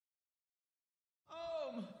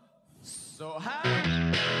So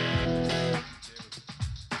high.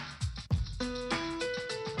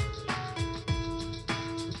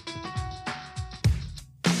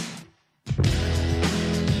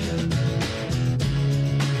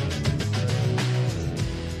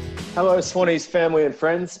 Hello, Swannies family and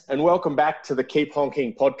friends, and welcome back to the Keep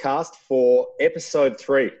Honking podcast for episode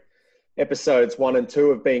 3. Episodes 1 and 2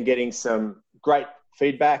 have been getting some great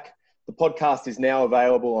feedback. The podcast is now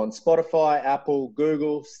available on Spotify, Apple,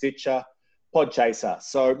 Google, Stitcher, Podchaser.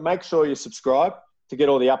 So make sure you subscribe to get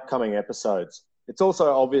all the upcoming episodes. It's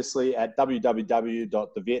also obviously at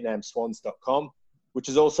www.thevietnamswans.com, which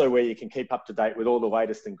is also where you can keep up to date with all the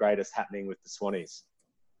latest and greatest happening with the Swannies.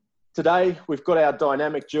 Today, we've got our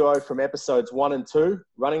dynamic duo from episodes 1 and 2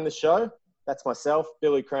 running the show. That's myself,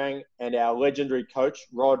 Billy Crang, and our legendary coach,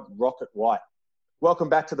 Rod Rocket White. Welcome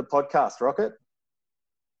back to the podcast, Rocket.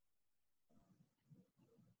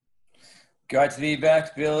 Great to be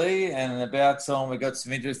back, Billy, and about time we got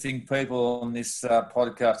some interesting people on this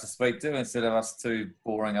podcast to speak to instead of us two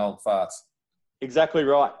boring old farts. Exactly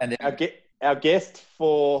right. And our guest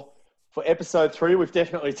for episode 3, we've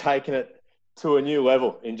definitely taken it to a new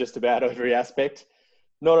level in just about every aspect.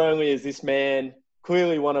 Not only is this man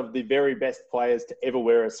clearly one of the very best players to ever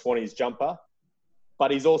wear a Swannies jumper,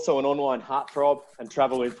 but he's also an online heartthrob and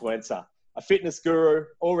travel influencer, a fitness guru,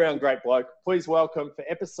 all-round great bloke. Please welcome for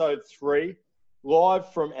episode 3,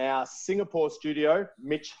 live from our Singapore studio,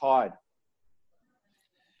 Mitch Hyde.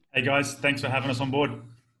 Hey guys, thanks for having us on board.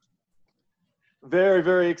 Very,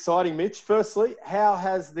 very exciting, Mitch. Firstly, how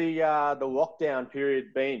has the lockdown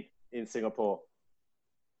period been in Singapore?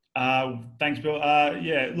 Thanks, Bill.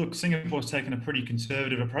 Look, Singapore's taken a pretty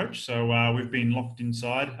conservative approach. So we've been locked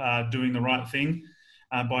inside, doing the right thing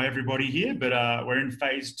by everybody here. But we're in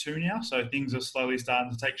phase 2 now. So things are slowly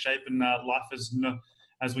starting to take shape and life is,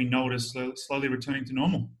 as we know it, is slowly returning to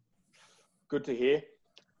normal. Good to hear.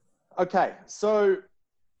 Okay, so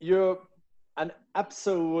you're an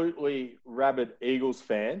absolutely rabid Eagles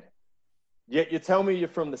fan, yet you tell me you're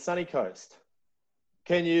from the sunny coast.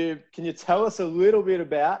 Can you tell us a little bit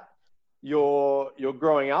about your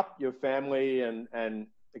growing up, your family, and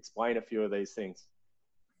explain a few of these things?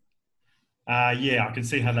 I can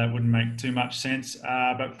see how that wouldn't make too much sense.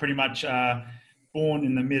 But pretty much born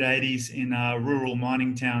in the mid-'80s in rural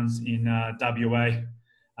mining towns in WA.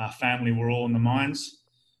 Family were all in the mines.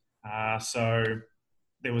 So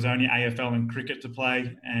there was only AFL and cricket to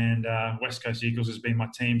play, and West Coast Eagles has been my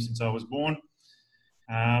team since I was born.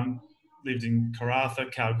 Lived in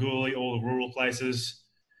Karratha, Kalgoorlie, all the rural places.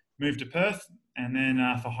 Moved to Perth, and then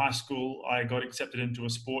for high school, I got accepted into a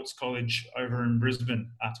sports college over in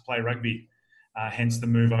Brisbane to play rugby. Hence the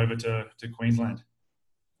move over to Queensland.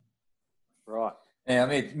 Right. Now,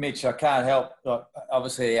 Mitch, I can't help.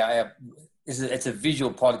 Obviously, it's a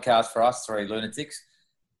visual podcast for us three lunatics,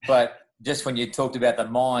 but just when you talked about the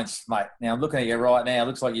mines, mate. Now I'm looking at you right now. It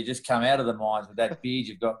looks like you just come out of the mines with that beard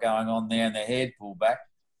you've got going on there and the head pulled back.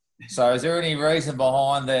 So is there any reason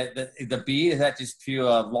behind the beard? Is that just pure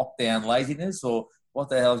lockdown laziness, or what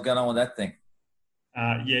the hell's going on with that thing?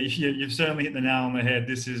 You've certainly hit the nail on the head.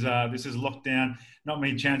 This is lockdown. Not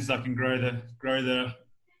many chances I can grow the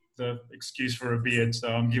excuse for a beard, so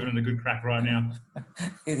I'm giving it a good crack right now.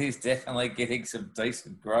 It is definitely getting some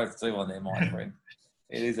decent growth too on there, my friend.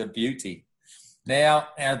 It is a beauty. Now,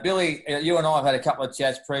 Billy, you and I have had a couple of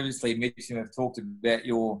chats previously, Mitch, and we've talked about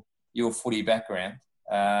your footy background.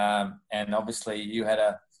 And obviously you had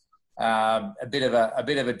a bit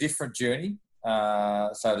of a different journey,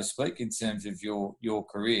 so to speak, in terms of your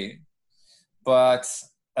career. But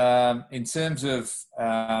in terms of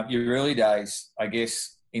your early days, I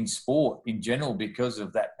guess, in sport in general, because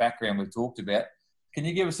of that background we've talked about, can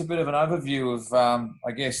you give us a bit of an overview of,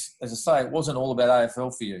 I guess, as I say, it wasn't all about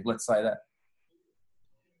AFL for you, let's say that.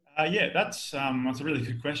 That's a really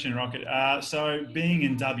good question, Rocket. So being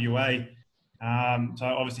in WA, so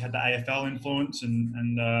I obviously had the AFL influence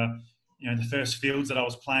and the first fields that I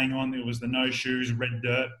was playing on, it was the no shoes, red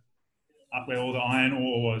dirt, up where all the iron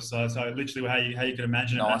ore was. So literally how you could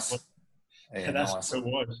imagine it. Nice. That's what it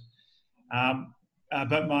was.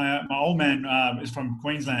 But my old man is from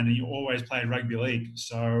Queensland, and he always played rugby league.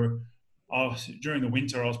 So during the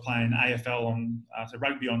winter, I was playing AFL so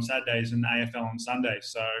rugby on Saturdays and AFL on Sundays.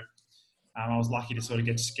 So I was lucky to sort of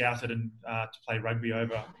get scouted and to play rugby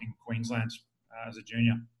over in Queensland as a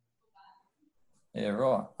junior. Yeah,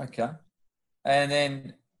 right. Okay. And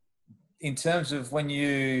then in terms of when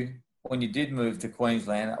you did move to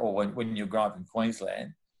Queensland, or when you were growing up in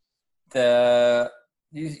Queensland,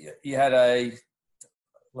 you had an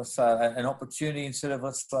opportunity instead of,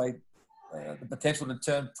 let's say, the potential to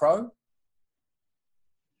turn pro?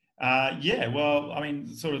 Yeah, well, I mean,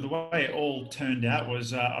 sort of the way it all turned out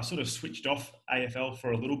was I sort of switched off AFL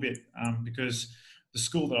for a little bit because the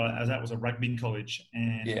school that I was at was a rugby college,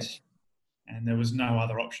 Yeah. and there was no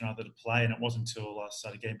other option other to play. And it wasn't until I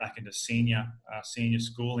started getting back into senior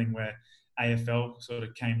schooling where AFL sort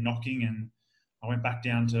of came knocking, and I went back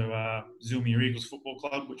down to Zilmere Eagles Football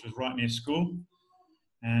Club, which was right near school.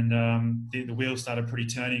 And the wheels started pretty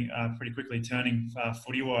quickly turning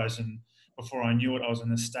footy-wise. And before I knew it, I was in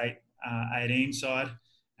the state 18 side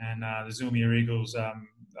and the Zilmere Eagles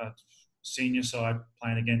senior side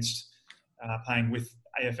playing with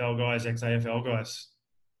AFL guys, ex-AFL guys.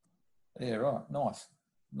 Yeah, right. Nice.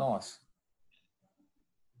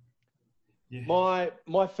 Yeah.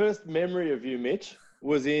 My first memory of you, Mitch,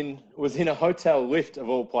 was in a hotel lift of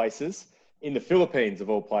all places in the Philippines of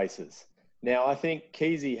all places. Now I think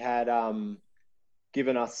Keezy had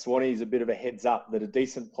given us Swannies a bit of a heads up that a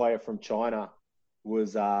decent player from China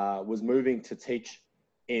was moving to teach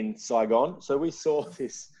in Saigon. So we saw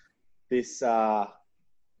this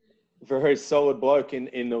very solid bloke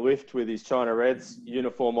in the lift with his China Reds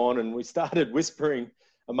uniform on, and we started whispering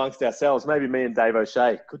amongst ourselves, maybe me and Dave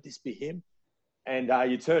O'Shea, could this be him? And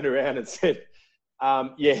you turned around and said,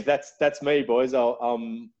 yeah, that's me, boys.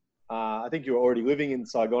 I think you were already living in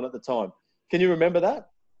Saigon at the time. Can you remember that?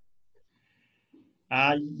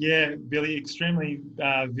 Yeah, Billy, extremely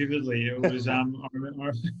vividly. It was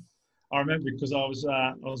I remember because I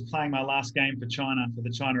was playing my last game for China for the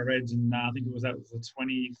China Reds, and I think that was the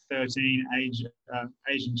 2013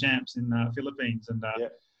 Asian champs in the Philippines, and yeah.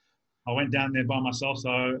 I went down there by myself.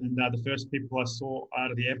 And the first people I saw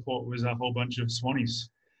out of the airport was a whole bunch of Swannies.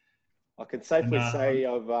 I can safely say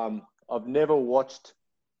I've never watched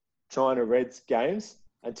China Reds games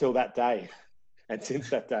until that day, and since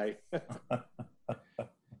that day.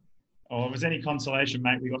 Oh, if it was any consolation,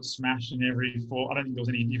 mate, we got smashed in every four. I don't think there was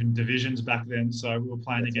any even divisions back then, so we were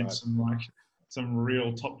playing against some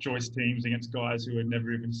real top choice teams against guys who had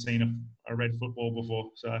never even seen a red football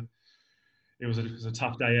before. So it was a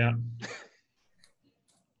tough day out.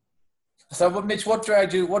 So, Mitch, what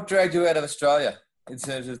dragged you out of Australia in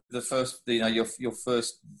terms of the first, your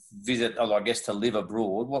first visit? I guess to live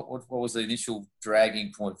abroad. What was the initial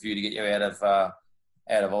dragging point for you to get you out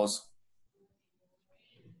of Oz?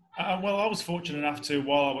 Well, I was fortunate enough to,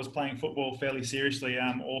 while I was playing football fairly seriously,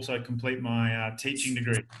 also complete my teaching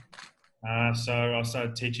degree. So I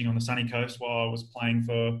started teaching on the sunny coast while I was playing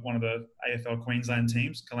for one of the AFL Queensland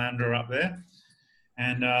teams, Caloundra up there.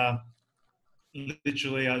 And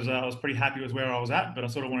literally, I was pretty happy with where I was at, but I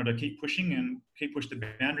sort of wanted to keep push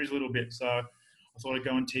the boundaries a little bit. So I thought I'd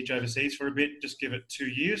go and teach overseas for a bit, just give it 2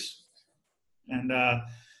 years, and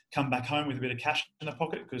come back home with a bit of cash in the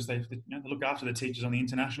pocket because they look after the teachers on the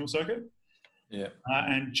international circuit. Yeah.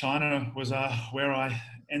 And China was where I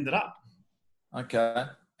ended up. Okay.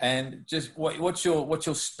 And just what's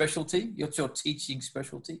your specialty? What's your teaching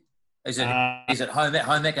specialty? Is it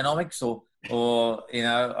home economics or I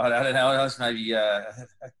don't know, else maybe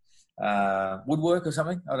woodwork or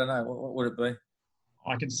something? I don't know. What would it be?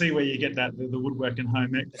 I can see where you get that the woodwork and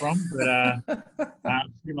home ec from, but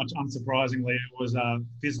pretty much unsurprisingly, it was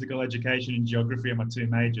physical education and geography are my two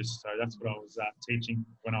majors. So that's what I was teaching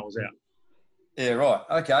when I was out. Yeah, right.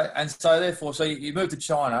 Okay. And so therefore, you moved to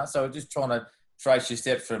China. So we're just trying to trace your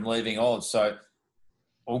steps from leaving Oz. So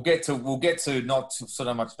we'll get to not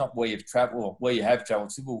so much not where you've travelled or where you have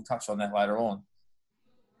travelled. So we'll touch on that later on.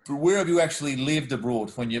 But where have you actually lived abroad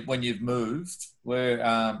when you've moved? Where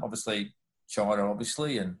obviously China,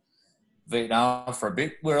 obviously, and Vietnam for a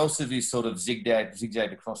bit. Where else have you sort of zigzagged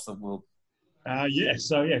across the world?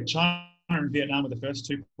 China and Vietnam were the first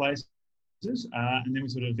two places. And then we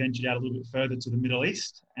sort of ventured out a little bit further to the Middle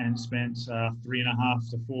East and spent 3.5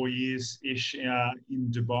 to 4 years-ish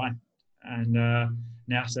in Dubai, and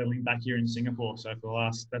now settling back here in Singapore. So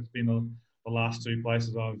that's been the last two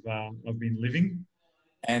places I've been living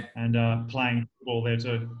and playing football there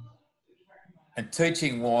too. And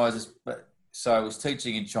teaching-wise, so I was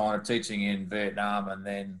teaching in China, teaching in Vietnam, and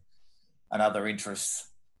then another interest.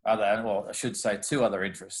 I should say two other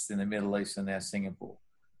interests in the Middle East and now Singapore.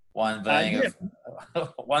 One being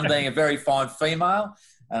a very fine female,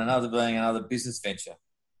 and another being another business venture.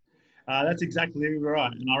 That's exactly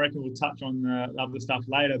right, and I reckon we'll touch on the other stuff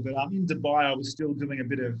later. But in Dubai, I was still doing a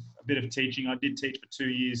bit of teaching. I did teach for 2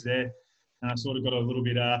 years there, and I sort of got a little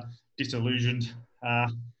bit disillusioned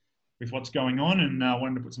with what's going on, and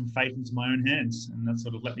wanted to put some faith into my own hands, and that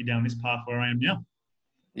sort of let me down this path where I am now.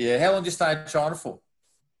 Yeah, how long did you stay in China for?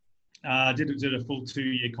 Did a full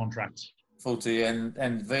 2-year contract. Full 2 year,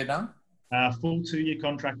 and Vietnam? Full 2-year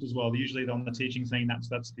contract as well. Usually on the teaching scene,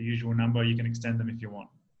 that's the usual number. You can extend them if you want.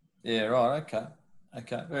 Yeah, right.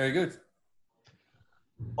 Okay. Very good.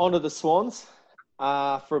 On to the Swans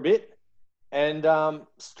for a bit. And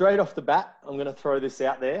straight off the bat, I'm going to throw this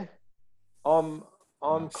out there. I'm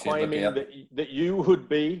claiming that you would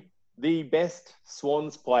be the best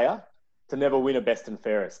Swans player to never win a best and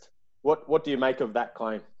fairest. What do you make of that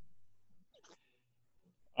claim?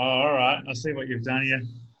 Oh, all right. I see what you've done here,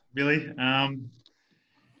 Billy.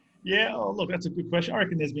 Yeah, look, that's a good question. I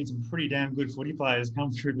reckon there's been some pretty damn good footy players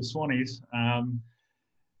come through the Swannies.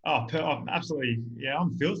 Absolutely. Yeah,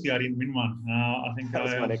 I'm filthy I didn't win one. I think that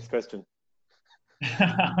was my next question.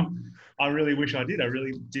 I really wish I did. I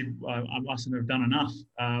really did. I mustn't have done enough.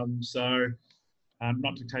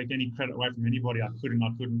 Not to take any credit away from anybody, I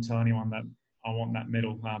couldn't tell anyone that I want that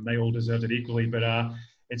medal. They all deserved it equally. But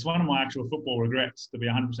it's one of my actual football regrets, to be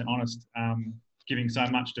 100% honest. Giving so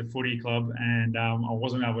much to footy club, and I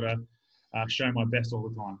wasn't able to show my best all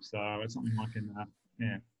the time. So it's something I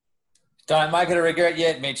can, Don't make it a regret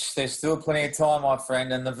yet, Mitch. There's still plenty of time, my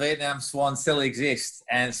friend, and the Vietnam Swans still exist.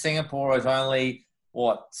 And Singapore is only,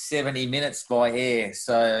 70 minutes by air.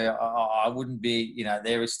 So I wouldn't be,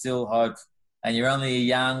 there is still hope. And you're only a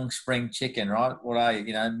young spring chicken, right? What are you,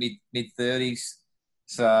 mid-30s?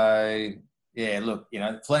 So, yeah, look,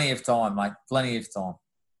 plenty of time, mate, plenty of time.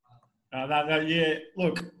 Yeah,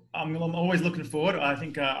 look, I'm always looking forward. I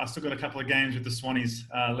think I still got a couple of games with the Swannies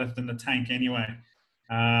left in the tank anyway.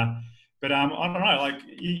 But I don't know, like,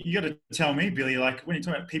 you got to tell me, Billy, like, when you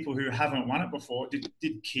talk about people who haven't won it before, did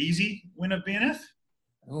Keezy win a BNF?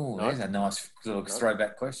 Oh, there's a nice little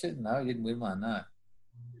throwback question. No, he didn't win one, no.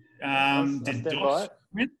 Did Dosh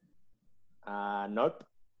win? Nope.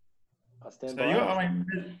 I stand by. I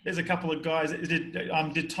mean, there's a couple of guys.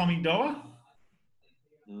 Did Tommy Doa?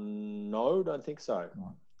 No, don't think so.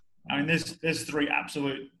 I mean, there's three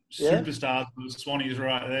absolute superstars of the Swannies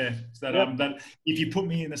right there. So that if you put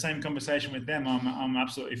me in the same conversation with them, I'm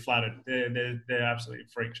absolutely flattered. They're absolutely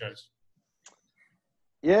freak shows.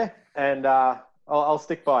 Yeah, and I'll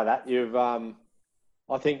stick by that. You've, I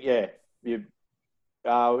think, you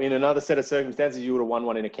in another set of circumstances you would have won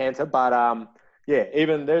one in a canter, but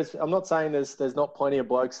even I'm not saying there's not plenty of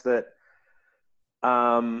blokes that.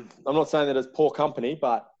 I'm not saying that it's poor company,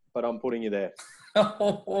 but I'm putting you there.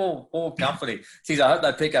 Poor company. Geez, I hope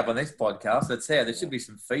they pick up on this podcast. That's how there should be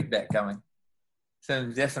some feedback coming.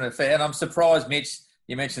 Some definite feedback. And I'm surprised, Mitch,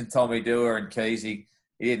 you mentioned Tommy Dewar and Keezy.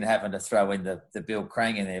 He didn't happen to throw in the Bill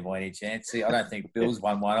Crang in there by any chance. See, I don't think Bill's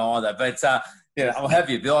won one either. But I'll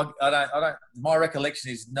have you, Bill. I don't. My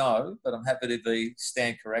recollection is no, but I'm happy to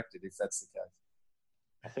stand corrected if that's the case.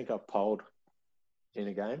 I think I've polled in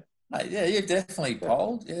a game. Yeah, you've definitely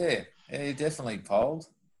polled. Yeah, you definitely polled.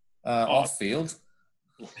 Off field.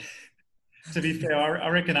 To be fair, I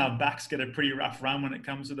reckon our backs get a pretty rough run when it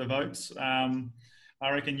comes to the votes. I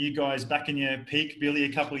reckon you guys back in your peak, Billy,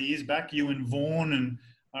 a couple of years back, you and Vaughan, and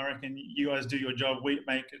I reckon you guys do your job. We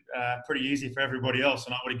make it pretty easy for everybody else,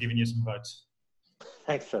 and I would have given you some votes.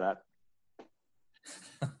 Thanks for that.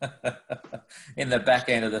 In the back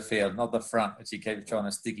end of the field, not the front, but you keep trying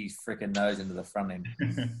to stick his freaking nose into the front end.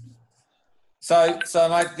 So,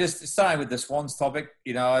 mate, just staying with the Swans topic,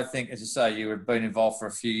 I think, as you say, you have been involved for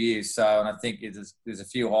a few years. So, and I think there's a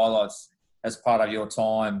few highlights as part of your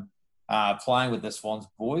time playing with the Swans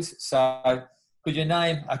boys. So, could you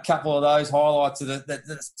name a couple of those highlights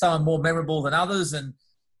that some are more memorable than others? And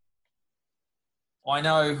I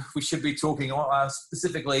know we should be talking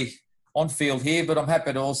specifically on field here, but I'm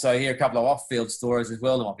happy to also hear a couple of off-field stories as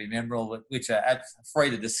well that might be memorable, which are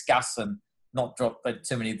free to discuss and not drop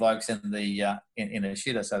too many blokes in the in a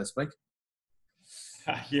shitter, so to speak.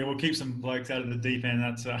 Yeah, we'll keep some blokes out of the deep end.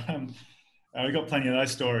 That's we've got plenty of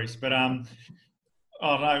those stories. But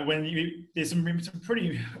there's some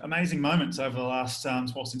pretty amazing moments over the last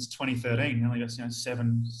since 2013. Only got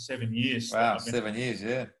 7 years. Wow, 7 years,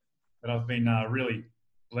 yeah. That I've been really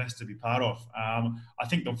blessed to be part of. I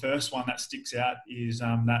think the first one that sticks out is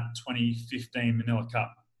that 2015 Manila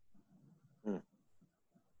Cup.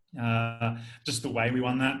 Just the way we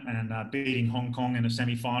won that and beating Hong Kong in a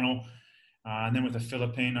semi-final, and then with a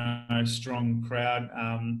Filipino strong crowd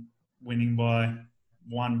winning by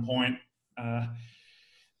 1 point.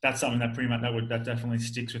 That's something that that definitely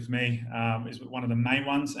sticks with me. Is one of the main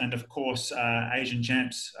ones, and of course Asian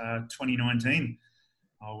Champs 2019.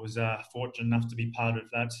 I was fortunate enough to be part of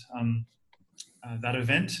that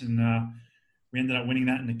event, and we ended up winning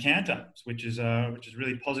that in the canter, which is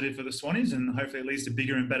really positive for the Swannies, and hopefully it leads to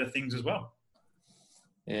bigger and better things as well.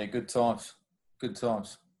 Yeah, good times. Good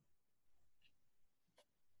times.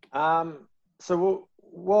 So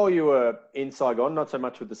while you were in Saigon, not so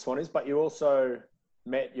much with the Swannies, but you also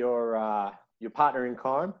met your partner in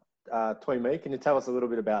crime Tweed. Can you tell us a little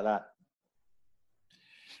bit about that?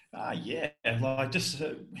 Yeah, like just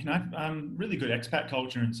really good expat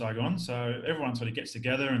culture in Saigon. So everyone sort of gets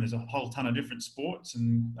together, and there's a whole ton of different sports.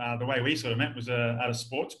 And the way we sort of met was at a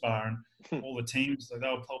sports bar, and all the teams, they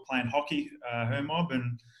were playing hockey, her mob,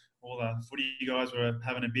 and all the footy guys were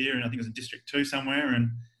having a beer, and I think it was in District 2 somewhere.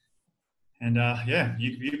 And yeah,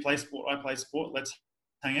 you play sport, I play sport. Let's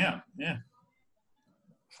hang out. Yeah.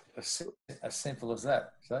 As simple as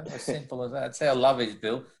that. So as simple as that. That's how love is,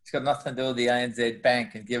 Bill. It's got nothing to do with the ANZ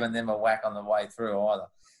Bank and giving them a whack on the way through either.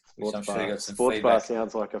 Which I'm sure you got some Sports feedback. bar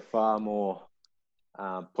sounds like a far more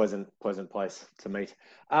pleasant place to meet.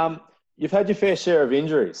 You've had your fair share of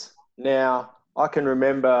injuries. Now, I can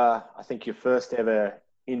remember, I think your first ever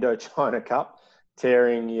Indochina Cup,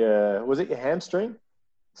 tearing your hamstring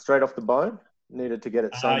straight off the bone? Needed to get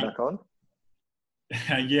it sewn back on?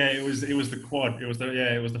 Yeah, it was the quad. It was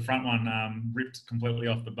the front one, ripped completely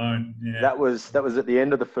off the bone. Yeah. That was at the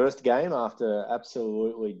end of the first game after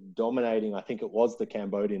absolutely dominating. I think it was the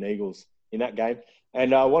Cambodian Eagles in that game.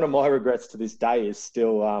 And one of my regrets to this day is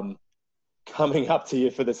still coming up to you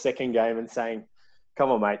for the second game and saying,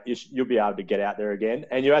 "Come on, mate, you'll be able to get out there again."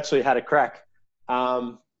 And you actually had a crack.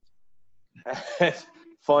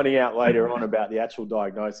 Finding out later on about the actual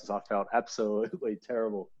diagnosis, I felt absolutely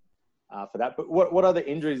terrible for that. But what other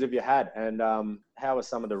injuries have you had, and how are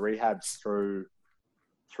some of the rehabs through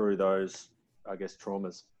those, I guess,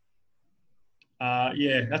 traumas?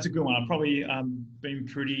 Yeah, that's a good one. I've probably been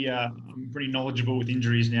pretty knowledgeable with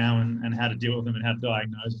injuries now and how to deal with them and how to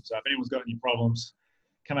diagnose them. So if anyone's got any problems,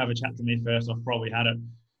 come have a chat to me first. I've probably had it.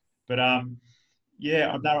 But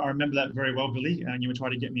yeah, I remember that very well, Billy. And you were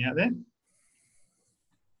trying to get me out there.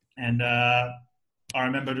 And I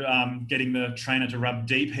remember getting the trainer to rub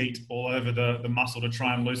deep heat all over the muscle to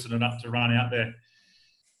try and loosen it up to run out there.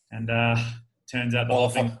 And turns out the whole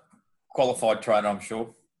thing... Qualified trainer, I'm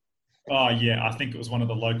sure. Oh yeah, I think it was one of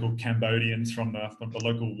the local Cambodians from the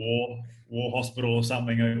local war hospital or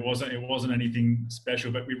something. It wasn't anything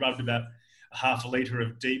special, but we rubbed about half a litre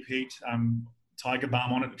of deep heat tiger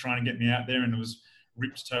balm on it to try and get me out there, and it was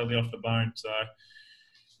ripped totally off the bone. So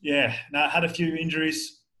yeah, I had a few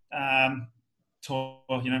injuries. Torn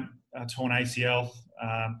ACL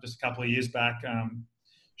just a couple of years back,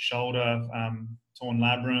 shoulder torn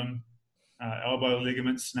labrum, elbow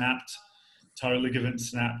ligament snapped, toe ligament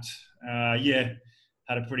snapped. Yeah,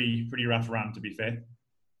 had a pretty rough run, to be fair.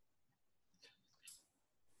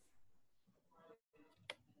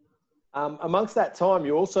 Amongst that time,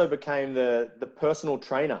 you also became the personal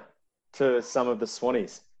trainer to some of the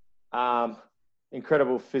Swannies.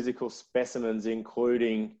 Incredible physical specimens,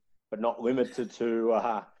 including, but not limited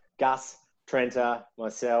to, Gus, Trenta,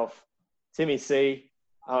 myself, Timmy C,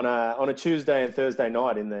 on a Tuesday and Thursday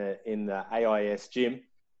night in the AIS gym.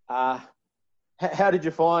 How did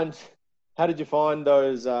you find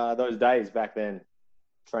those days back then,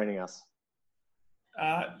 training us?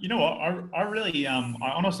 You know what? I really, I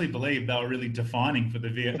honestly believe they were really defining for the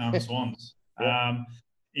Vietnam Swans. Yeah.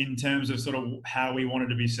 In terms of sort of how we wanted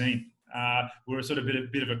to be seen. We were sort of a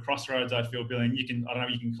bit of a crossroads, I feel, Billy. And I don't know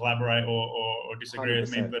if you can collaborate or disagree 100%.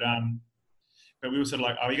 With me, but we were sort of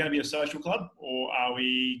like, are we going to be a social club, or are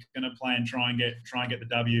we going to play and try and get the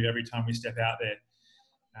W every time we step out there?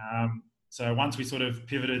 So once we sort of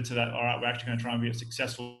pivoted to that, all right, we're actually going to try and be a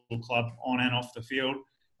successful club on and off the field,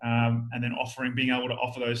 and then being able to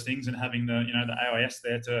offer those things and having the AIS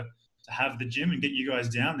there to have the gym and get you guys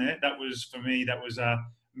down there. That was, for me,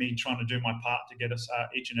 me trying to do my part to get us,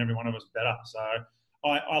 each and every one of us, better. So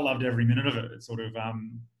I loved every minute of it. It's sort of, I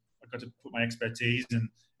got to put my expertise and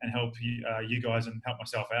help you guys and help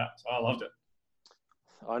myself out. So I loved it.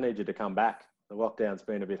 I need you to come back. The lockdown's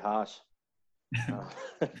been a bit harsh.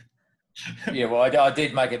 Yeah, well, I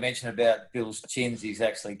did make a mention about Bill's chins. He's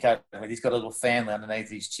actually coping with. He's got a little family underneath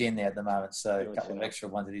his chin there at the moment. So a couple of extra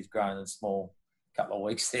ones that he's grown in a small couple of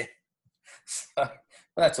weeks there. So, well,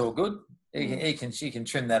 that's all good. She can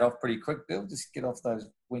trim that off pretty quick, Bill. Just get off those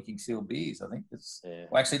winking seal beers, I think. Yeah.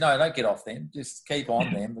 Well, actually, no, don't get off them. Just keep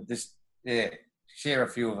on them, but just, share a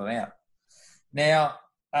few of them out. Now,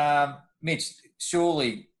 Mitch,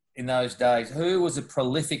 surely in those days, who was a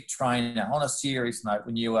prolific trainer, on a serious note,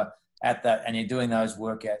 when you were at that and you're doing those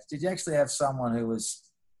workouts? Did you actually have someone who was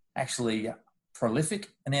actually prolific?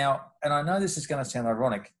 Now, and I know this is going to sound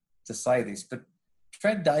ironic to say this, but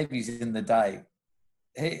Trent Davies in the day,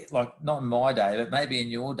 he, like not in my day, but maybe in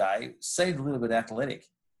your day, seemed a little bit athletic.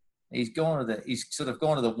 He's sort of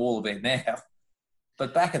gone to the wall a bit now.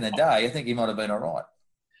 But back in the day, I think he might have been all right.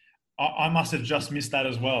 I must have just missed that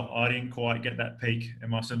as well. I didn't quite get that peak. It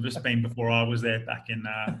must have just been before I was there back in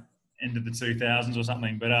end of the 2000s or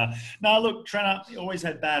something. But no, look, Trenner he always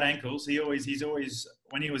had bad ankles. He's always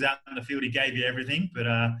when he was out in the field, he gave you everything. But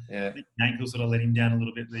I think the ankles sort of let him down a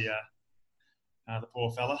little bit. The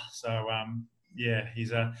poor fella. So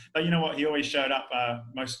he's but you know what? He always showed up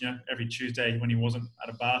every Tuesday when he wasn't at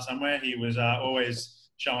a bar somewhere. He was always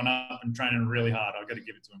showing up and training really hard. I've got to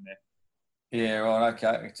give it to him there. Yeah, right.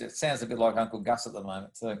 Okay. It sounds a bit like Uncle Gus at the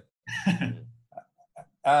moment too.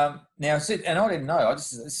 Now, and I didn't know.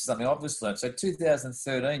 This is something I've just learned. So,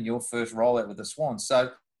 2013, your first rollout with the Swans.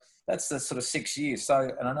 So, that's the sort of 6 years.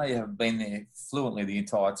 So, and I know you haven't been there fluently the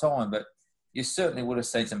entire time, but you certainly would have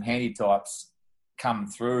seen some handy types come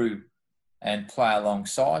through and play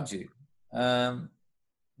alongside you. One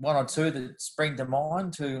or two that spring to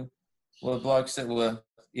mind who were blokes that were,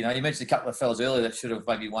 you mentioned a couple of fellas earlier that should have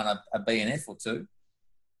maybe won a BNF or two.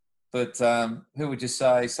 But who would you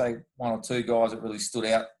say one or two guys that really stood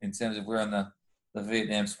out in terms of wearing the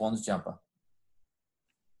Vietnam Swans jumper?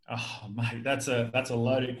 Oh, mate, that's a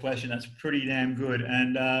loaded question. That's pretty damn good.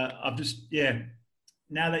 And I've just,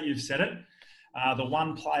 now that you've said it, the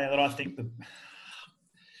one player that I think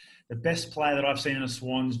the best player that I've seen in a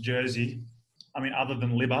Swans jersey, I mean, other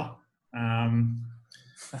than Libba,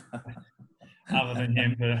 other than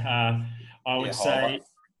him, but I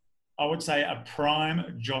would say a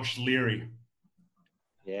prime Josh Leary.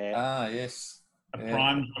 Yeah. Ah, yes.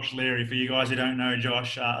 Prime Josh Leary. For you guys who don't know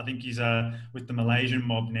Josh, I think he's with the Malaysian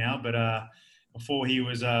mob now, but before he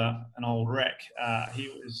was an old wreck, he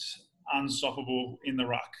was unstoppable in the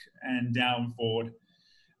ruck and down forward.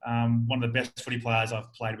 One of the best footy players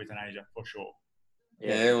I've played with in Asia, for sure.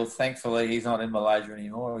 Yeah, well, thankfully he's not in Malaysia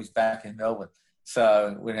anymore. He's back in Melbourne.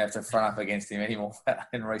 So we don't have to front up against him anymore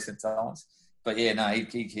in recent times. But he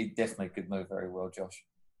definitely could move very well, Josh.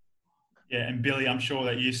 Yeah, and Billy, I'm sure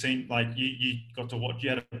that you've seen, you got to watch, you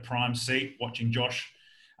had a prime seat watching Josh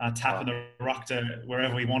tapping the ruck to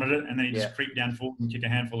wherever he wanted it, and then he just creep down forward and kick a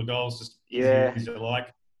handful of goals, just easy as you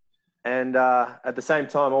like. And at the same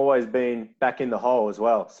time, always been back in the hole as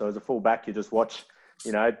well. So as a full back, you just watch,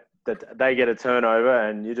 that they get a turnover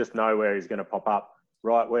and you just know where he's going to pop up,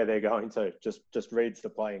 right where they're going to. Just reads the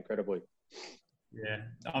play incredibly. Yeah.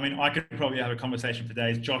 I mean, I could probably have a conversation for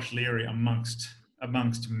days. Josh Leary amongst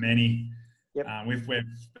many. Yep. We've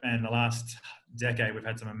in the last decade, we've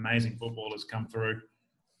had some amazing footballers come through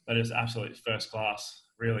that is absolutely first class,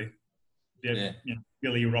 really. Yeah.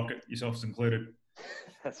 Billy Rocket, yourselves included.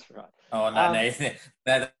 That's right. Oh, no.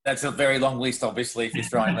 That's a very long list, obviously, if you're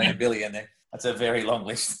throwing me and Billy in there. That's a very long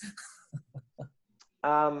list.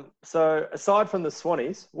 So aside from the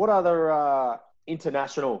Swannies, what other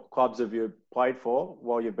international clubs have you played for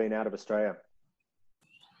while you've been out of Australia?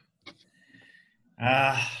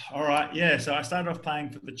 All right. Yeah. So I started off playing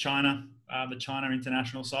for the China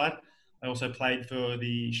international side. I also played for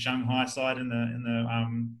the Shanghai side in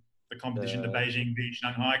the competition, the Beijing v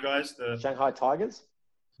Shanghai guys. The Shanghai Tigers?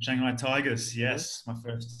 Shanghai Tigers, yes. My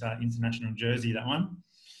first international jersey, that one.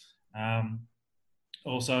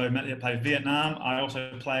 Also played Vietnam. I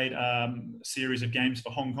also played a series of games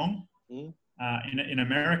for Hong Kong in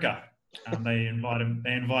America. They invited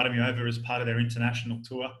me over as part of their international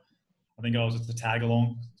tour. I think I was just a tag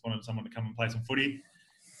along. Wanted someone to come and play some footy,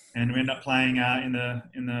 and we ended up playing in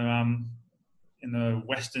the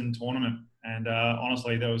Western tournament. And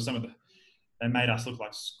honestly, there was they made us look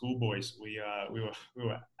like schoolboys. We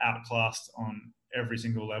were outclassed on every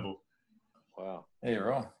single level. Wow. Yeah,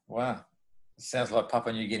 right. Wow. Sounds like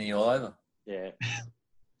Papua New Guinea all over. Yeah.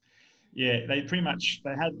 Yeah, they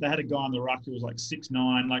had a guy on the ruck who was like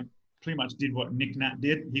 6'9", like pretty much did what Nick Nat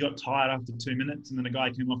did. He got tired after 2 minutes, and then a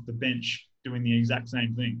guy came off the bench doing the exact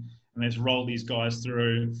same thing. And they just rolled these guys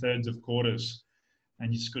through thirds of quarters,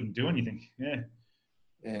 and you just couldn't do anything. Yeah.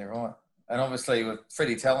 Yeah, right. And obviously you were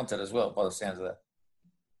pretty talented as well, by the sounds of that.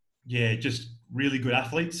 Yeah, just really good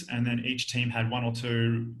athletes. And then each team had one or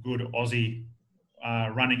two good Aussie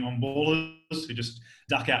running on ballers who just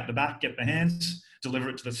duck out the back, get the hands, deliver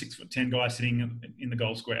it to the 6'10" guy sitting in the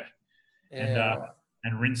goal square. Yeah,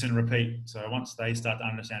 and rinse and repeat. So once they start to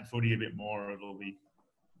understand footy a bit more, they'll be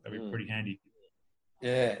pretty handy.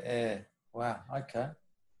 Yeah. Wow. Okay.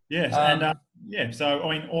 Yeah, So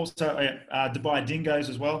I mean, also Dubai Dingoes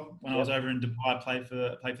as well. When I was over in Dubai, I played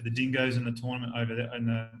for the Dingoes in the tournament over there in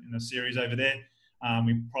the series over there.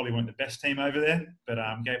 We probably weren't the best team over there, but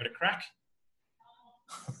gave it a crack.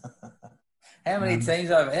 How many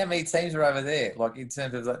teams are over there? Like in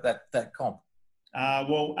terms of that comp?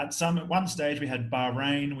 Well, at one stage we had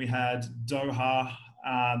Bahrain, we had Doha,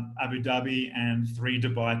 Abu Dhabi, and 3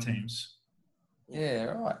 Dubai teams. Yeah,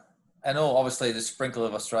 right. And obviously the sprinkle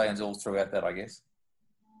of Australians all throughout that, I guess.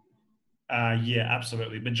 Yeah,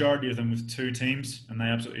 absolutely. Majority of them with 2 teams, and they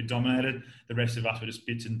absolutely dominated. The rest of us were just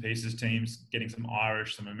bits and pieces teams, getting some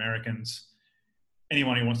Irish, some Americans,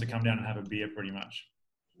 anyone who wants to come down and have a beer, pretty much.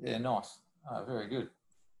 Yeah, nice. Oh, very good.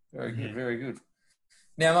 Very good, very good.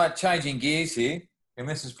 Now, mate, changing gears here, and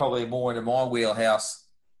this is probably more into my wheelhouse.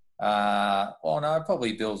 No,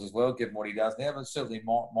 probably Bill's as well, given what he does now, but certainly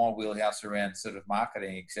my wheelhouse around sort of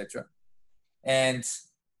marketing, etc. And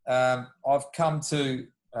I've come to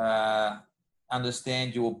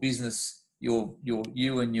understand your business, you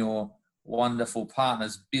and your wonderful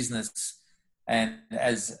partner's business, and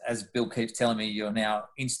as Bill keeps telling me, you're now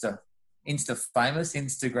Insta famous,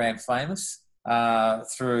 Instagram famous,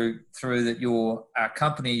 through that your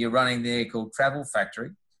company you're running there called Travel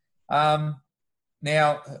Factory.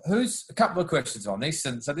 Now, who's a couple of questions on this,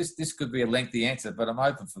 and so this could be a lengthy answer, but I'm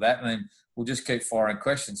open for that, and then we'll just keep firing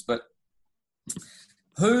questions. But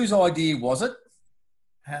whose idea was it?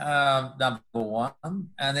 Number one,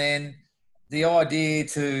 and then the idea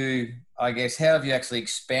to, I guess, how have you actually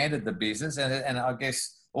expanded the business, and I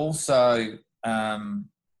guess also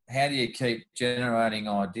how do you keep generating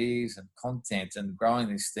ideas and content and growing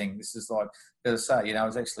this thing? This is like, as I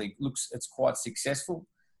say, it's quite successful.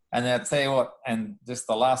 And I'll tell you what, and just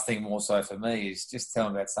the last thing more so for me is just tell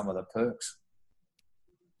me about some of the perks.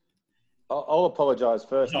 I'll apologise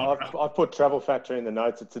first. I've put Travel Factory in the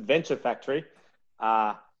notes. It's Adventure Factory,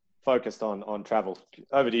 focused on travel.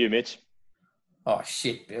 Over to you, Mitch. Oh,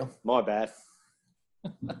 shit, Bill. My bad.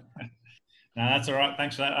 No, that's all right.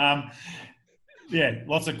 Thanks for that. Yeah,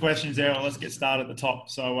 lots of questions there. Well, let's get started at the top.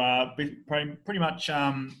 So pretty much,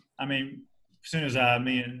 as soon as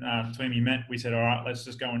me and Tweemy met, we said, all right, let's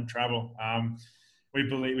just go and travel. We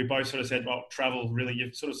both sort of said, well, travel, really,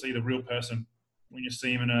 you sort of see the real person. When you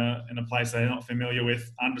see them in a place they're not familiar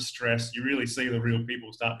with, under stress, you really see the real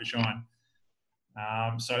people start to shine.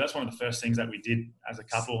 So that's one of the first things that we did as a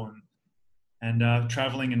couple. And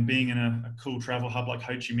traveling and being in a cool travel hub like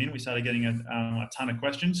Ho Chi Minh, we started getting a ton of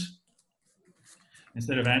questions.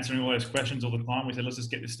 Instead of answering all those questions all the time, we said, let's just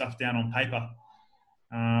get this stuff down on paper.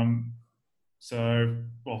 Not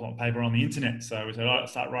paper, on the internet. So we said, all right,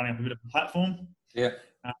 let's start writing up a bit of a platform. Yeah.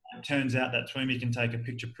 It turns out that Tweemy can take a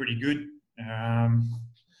picture pretty good.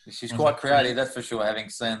 She's quite creative, that's for sure. Having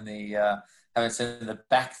seen the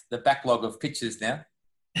backlog of pictures now.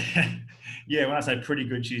 Yeah, when I say pretty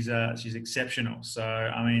good, she's exceptional. So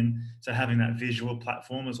having that visual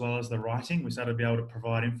platform as well as the writing, we started to be able to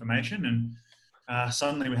provide information, and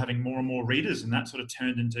suddenly we're having more and more readers, and that sort of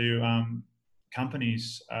turned into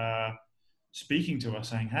companies speaking to us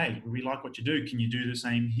saying, "Hey, we like what you do. Can you do the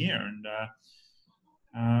same here?" And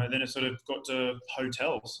then it sort of got to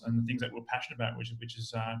hotels and the things that we're passionate about, which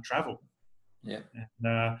is travel. Yeah.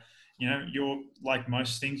 And you're like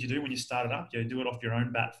most things you do when you start it up, you do it off your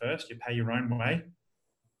own bat first. You pay your own way.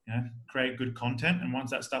 Create good content, and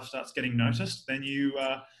once that stuff starts getting noticed, then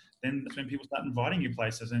then that's when people start inviting you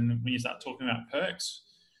places. And when you start talking about perks,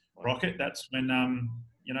 Rocket, that's when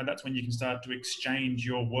that's when you can start to exchange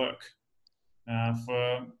your work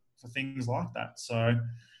for things like that. So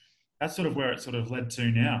that's sort of where it sort of led to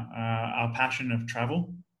now. Our passion of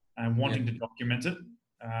travel and wanting to document it.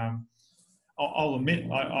 I'll admit,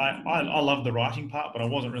 I love the writing part, but I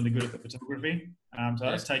wasn't really good at the photography. So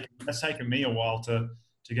that's taken me a while to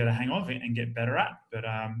get a hang of it and get better at. But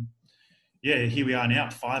here we are now,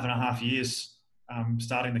 5.5 years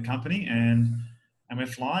starting the company, and we're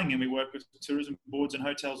flying, and we work with tourism boards and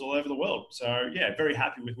hotels all over the world. So very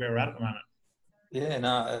happy with where we're at the moment. Yeah,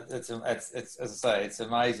 no, it's as I say, it's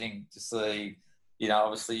amazing to see.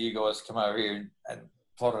 Obviously you guys come over here and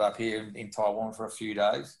plotted up here in Taiwan for a few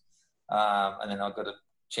days, and then I got a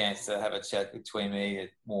chance to have a chat between me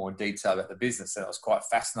more in detail about the business. And it was quite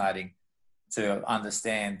fascinating to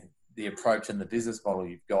understand the approach and the business model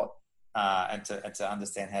you've got, and to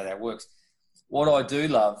understand how that works. What I do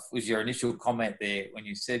love was your initial comment there when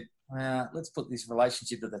you said, let's put this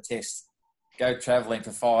relationship to the test. Go travelling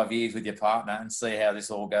for 5 years with your partner and see how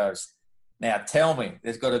this all goes. Now, tell me,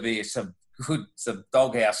 there's got to be some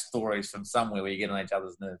doghouse stories from somewhere where you get on each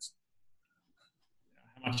other's nerves.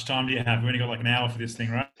 How much time do you have? We've only got like an hour for this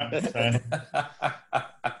thing, right? So,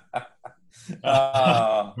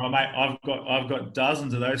 well, mate, I've got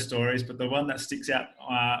dozens of those stories, but the one that sticks out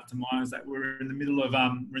to mind is that we're in the middle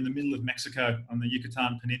of Mexico on the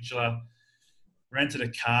Yucatan Peninsula. Rented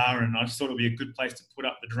a car, and I just thought it would be a good place to put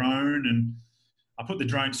up the drone, and I put the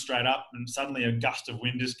drone straight up, and suddenly a gust of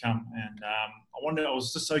wind has come, and I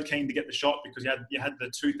was just so keen to get the shot because you had the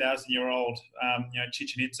 2,000-year-old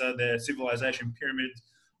Chichen Itza, their civilization pyramids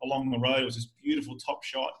along the road. It was this beautiful top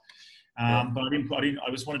shot, But I didn't.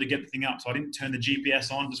 I just wanted to get the thing up, so I didn't turn the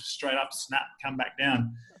GPS on. Just straight up, snap, come back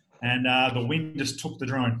down, and the wind just took the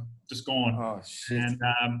drone, just gone. Oh shit! And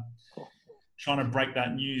trying to break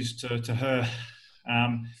that news to her.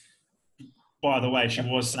 By the way, she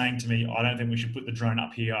was saying to me, "I don't think we should put the drone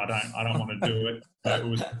up here. I don't want to do it."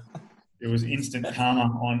 So it was instant karma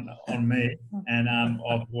on me, and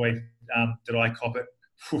oh boy, did I cop it.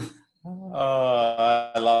 Whew.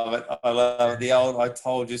 Oh, I love it. I love it. The old "I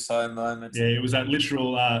told you so" moment. Yeah, it was that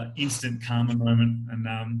literal instant karma moment, and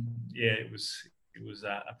yeah, it was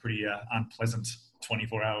a pretty unpleasant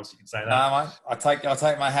 24 hours. You can say that. Mate, I'll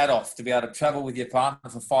take my hat off to be able to travel with your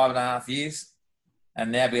partner for 5.5 years,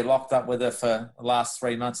 and now be locked up with her for the last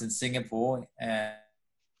 3 months in Singapore and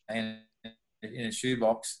in a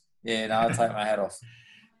shoebox. Yeah, no, I'll take my hat off.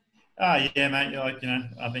 Yeah, mate. You're like,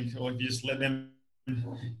 I think if you just let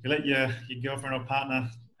your girlfriend or partner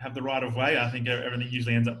have the right of way, I think everything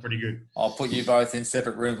usually ends up pretty good. I'll put you both in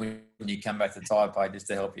separate rooms when you come back to Taipei just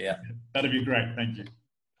to help you out. That'd be great. Thank you.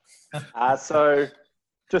 So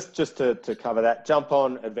just to cover that, jump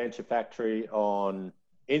on Adventure Factory on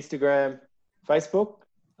Instagram, Facebook,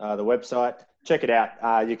 the website. Check it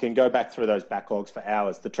out. You can go back through those backlogs for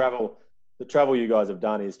hours. The travel you guys have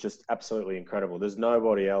done is just absolutely incredible. There's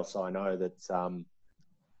nobody else I know that's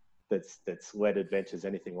led adventures,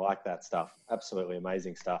 anything like that stuff. Absolutely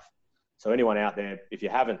amazing stuff. So anyone out there, if you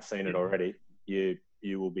haven't seen it already, you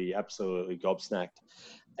will be absolutely gobsmacked.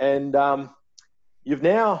 And you've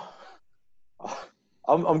now,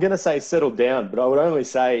 I'm going to say settled down, but I would only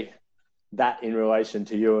say that in relation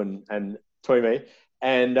to you and Tuimi.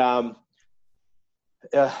 And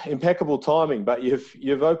impeccable timing, but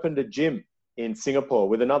you've opened a gym in Singapore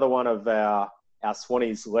with another one of our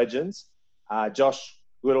Swannies legends, Josh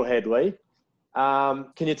Littlehead Lee.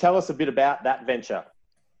 Can you tell us a bit about that venture?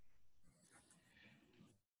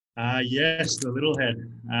 Yes, the Littlehead,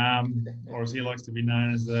 or as he likes to be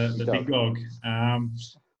known as the Big Dog.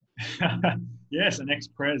 Yes, an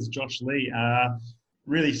ex-pres, Josh Lee.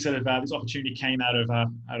 Really sort of this opportunity came out of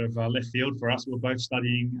left field for us. We were both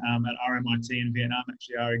studying at RMIT in Vietnam,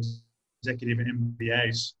 actually our executive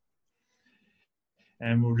MBAs.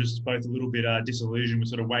 And we were just both a little bit disillusioned with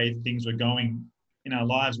sort of way things were going in our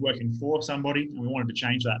lives, working for somebody, and we wanted to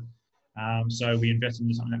change that. So we invested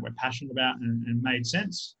into something that we're passionate about and made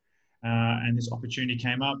sense. And this opportunity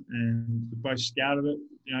came up, and we both scouted it.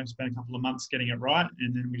 Spent a couple of months getting it right,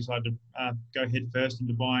 and then we decided to go head first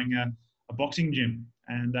into buying a boxing gym.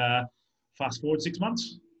 And fast forward 6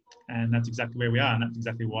 months, and that's exactly where we are, and that's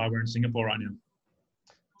exactly why we're in Singapore right now.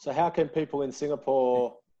 So how can people in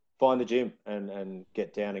Singapore find the gym and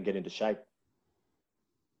get down and get into shape?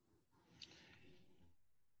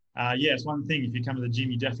 It's one thing. If you come to the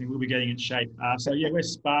gym, you definitely will be getting in shape. We're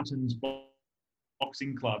Spartans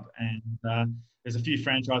Boxing Club, and there's a few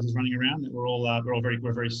franchises running around that we're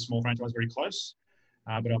a very small franchise, very close.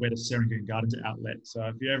 But we're the Serangoon Gardens outlet. So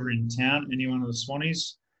if you're ever in town, any one of the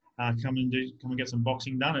Swannies, come and get some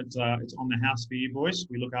boxing done. It's on the house for you boys.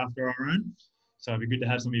 We look after our own, so it'd be good to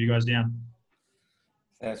have some of you guys down.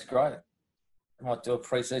 That's great. I might do a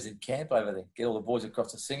pre-season camp over there. Get all the boys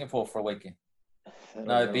across to Singapore for a weekend.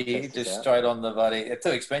 No beer, just straight on the buddy. It's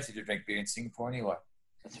too expensive to drink beer in Singapore anyway.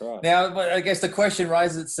 That's right. Now, I guess the question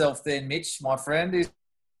raises itself then, Mitch, my friend,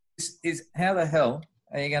 is how the hell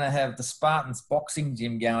are you going to have the Spartans boxing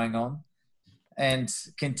gym going on and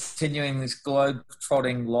continuing this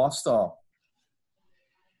globe-trotting lifestyle?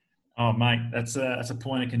 Oh, mate, that's a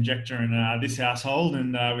point of conjecture in this household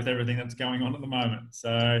and with everything that's going on at the moment.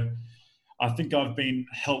 So I think I've been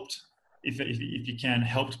helped, if you can,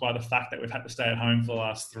 helped by the fact that we've had to stay at home for the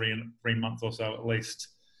last 3 months or so at least.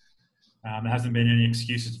 There hasn't been any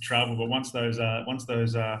excuses to travel, but once those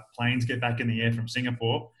planes get back in the air from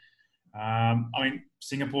Singapore,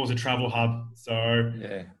 Singapore's a travel hub, so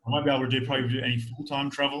I won't be able to probably do any full-time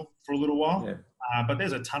travel for a little while. Yeah. But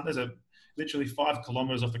there's literally 5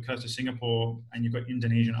 kilometers off the coast of Singapore, and you've got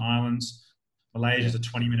Indonesian islands. Malaysia's a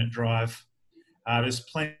 20-minute drive. There's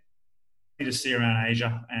plenty to see around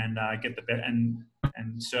Asia, and get the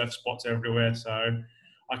and surf spots everywhere. So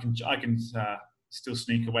I can still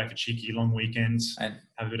sneak away for cheeky long weekends and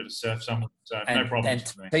have a bit of a surf somewhere. So no problem.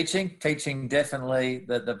 And teaching definitely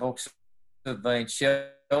the books have been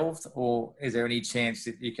shelved, or is there any chance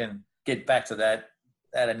that you can get back to that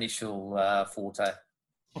initial forte?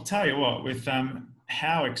 I'll tell you what, with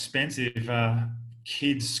how expensive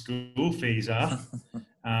kids' school fees are,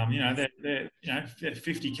 they're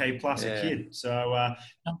 50K plus a kid. So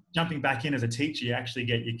jumping back in as a teacher, you actually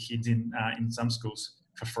get your kids in some schools.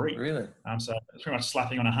 for free. Really? So it's pretty much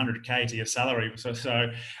slapping on 100K to your salary. So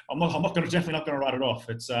I'm definitely not going to write it off.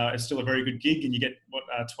 It's still a very good gig, and you get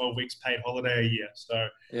 12 weeks paid holiday a year. So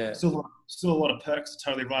Yeah. still a lot of perks to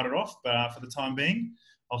totally write it off. But for the time being,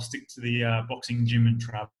 I'll stick to the boxing, gym, and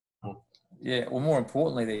travel. Yeah. Well, more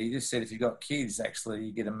importantly, there you just said if you've got kids, actually,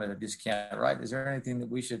 you get them at a discount rate. Is there anything that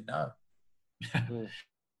we should know?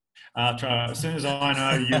 As soon as I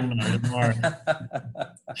know, you'll know. Don't worry.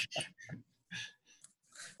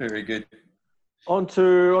 Very good. On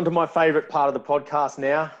to my favourite part of the podcast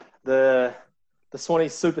now, the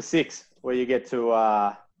Swannies Super Six, where you get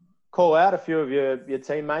to call out a few of your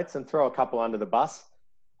teammates and throw a couple under the bus.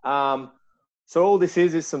 So all this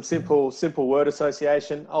is some simple word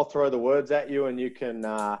association. I'll throw the words at you, and you can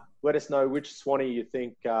let us know which Swanee you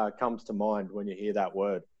think comes to mind when you hear that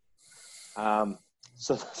word.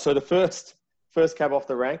 So the first cab off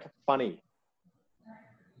the rank, funny.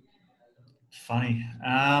 Funny.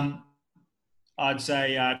 I'd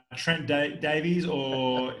say Trent Davies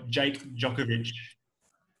or Jake Djokovic.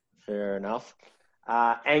 Fair enough.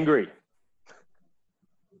 Angry.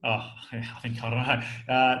 Oh, I don't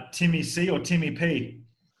know. Timmy C or Timmy P.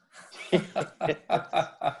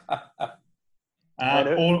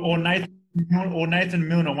 Or Nathan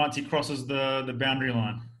Milner once he crosses the boundary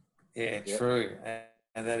line. Yeah, true.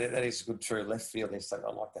 And that is good, true. Left field, I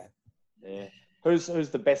like that. Yeah. Who's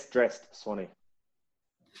the best dressed Swanee?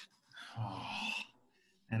 Oh,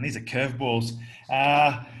 and these are curveballs.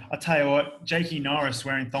 I'll tell you what, Jakey Norris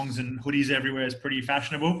wearing thongs and hoodies everywhere is pretty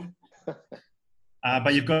fashionable.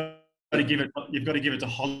 But you've got to give it to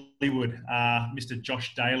Hollywood, Mr.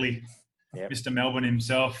 Josh Daly, Mr. Melbourne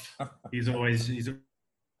himself. He's always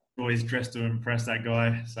dressed to impress that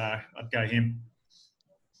guy. So I'd go him.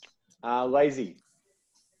 Lazy.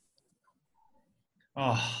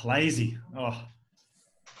 Oh, lazy. Oh,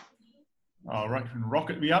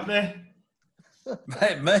 Rocket be up there?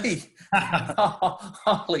 Mate, me? Oh,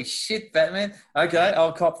 holy shit, Batman. Okay,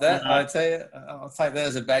 I'll cop that. I tell you, I'll take that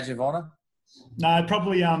as a badge of honour. No,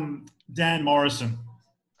 probably Dan Morrison.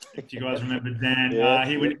 If you guys remember Dan,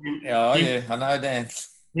 he would. I know Dan.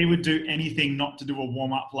 He would do anything not to do a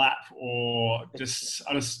warm-up lap or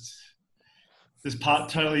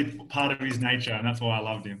totally part of his nature, and that's why I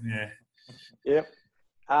loved him. Yeah. Yep.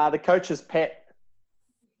 The coach's pet.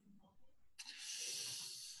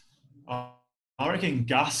 I reckon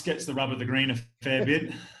Gus gets the rub of the green a fair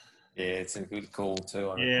bit. Yeah, it's a good call too.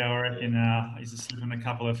 I reckon he's just slipping a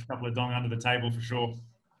couple of dong under the table for sure. I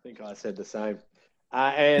think I said the same.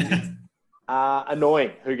 And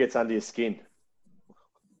annoying. Who gets under your skin?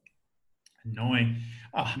 Annoying.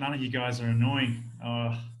 Oh, none of you guys are annoying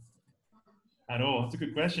at all. That's a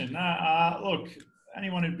good question. Look,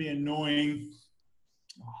 anyone who'd be annoying.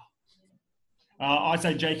 I'd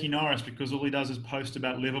say Jakey Norris because all he does is post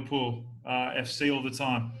about Liverpool FC all the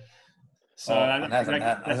time. So hasn't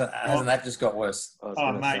that just got worse?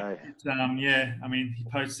 Oh, mate. Yeah. I mean, he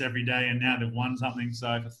posts every day, and now they've won something.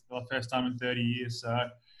 So for the first time in 30 years. So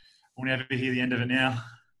we'll never hear the end of it now.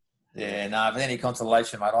 Yeah, no. If any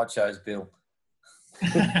consolation, mate, I chose Bill.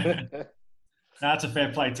 That's a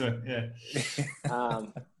fair play to it. Yeah.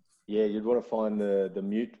 Yeah, you'd want to find the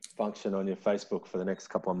mute function on your Facebook for the next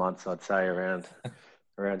couple of months, I'd say, around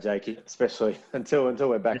Jakey, especially until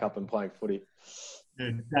we're back up and playing footy.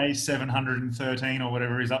 Yeah, day 713 or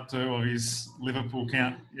whatever he's up to of his Liverpool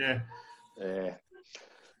count. Yeah. Yeah.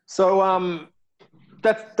 So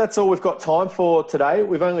that's all we've got time for today.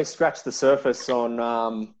 We've only scratched the surface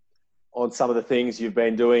on some of the things you've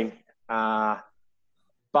been doing. But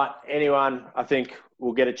anyone, I think,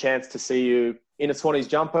 will get a chance to see you in a Swannies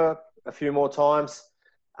jumper a few more times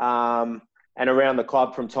and around the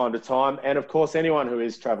club from time to time. And, of course, anyone who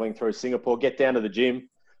is travelling through Singapore, get down to the gym,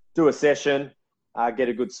 do a session, get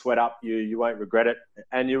a good sweat up. You won't regret it.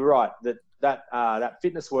 And you're right, that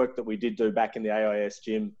fitness work that we did do back in the AIS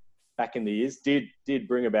gym back in the years did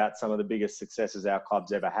bring about some of the biggest successes our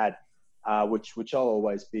club's ever had, which I'll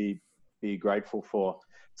always be grateful for.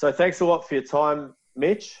 So thanks a lot for your time,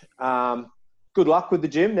 Mitch. Good luck with the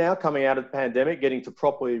gym now coming out of the pandemic, getting to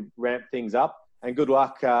properly ramp things up, and good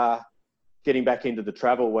luck getting back into the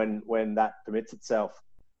travel when that permits itself.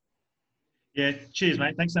 Yeah, cheers,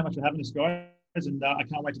 mate. Thanks so much for having us, guys. And I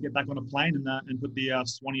can't wait to get back on a plane and put the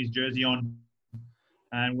Swannies jersey on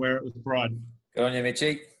and wear it with pride. Good on you,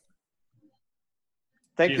 Mitchie.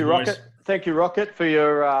 Thank you, Rocket. Boys. Thank you, Rocket, for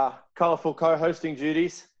your colourful co-hosting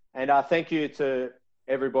duties. And thank you to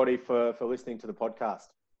everybody for listening to the podcast.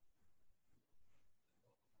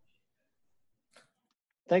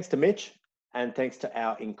 Thanks to Mitch, and thanks to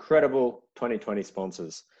our incredible 2020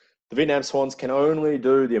 sponsors. The Vietnam Swans can only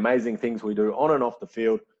do the amazing things we do on and off the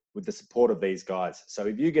field with the support of these guys. So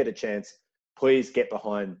if you get a chance, please get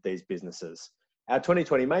behind these businesses. Our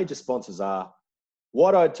 2020 major sponsors are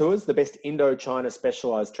Wide-Eyed Tours, the best Indo-China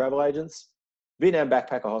specialised travel agents. Vietnam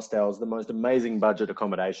Backpacker Hostels, the most amazing budget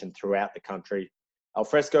accommodation throughout the country.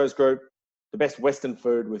 Alfresco's Group, the best Western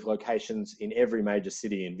food with locations in every major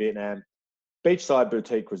city in Vietnam. Beachside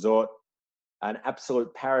Boutique Resort, an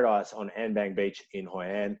absolute paradise on An Bang Beach in Hoi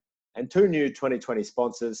An. And two new 2020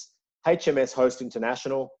 sponsors, HMS Host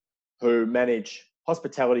International, who manage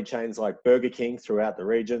hospitality chains like Burger King throughout the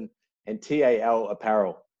region, and TAL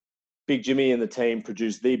Apparel. Big Jimmy and the team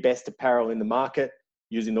produce the best apparel in the market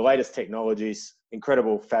using the latest technologies,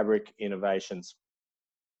 incredible fabric innovations.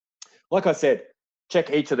 Like I said, check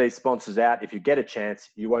each of these sponsors out. If you get a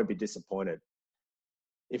chance, you won't be disappointed.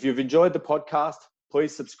 If you've enjoyed the podcast,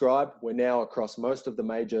 please subscribe. We're now across most of the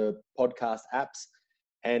major podcast apps.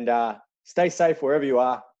 And stay safe wherever you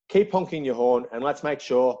are. Keep honking your horn, and let's make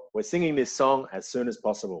sure we're singing this song as soon as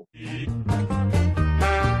possible.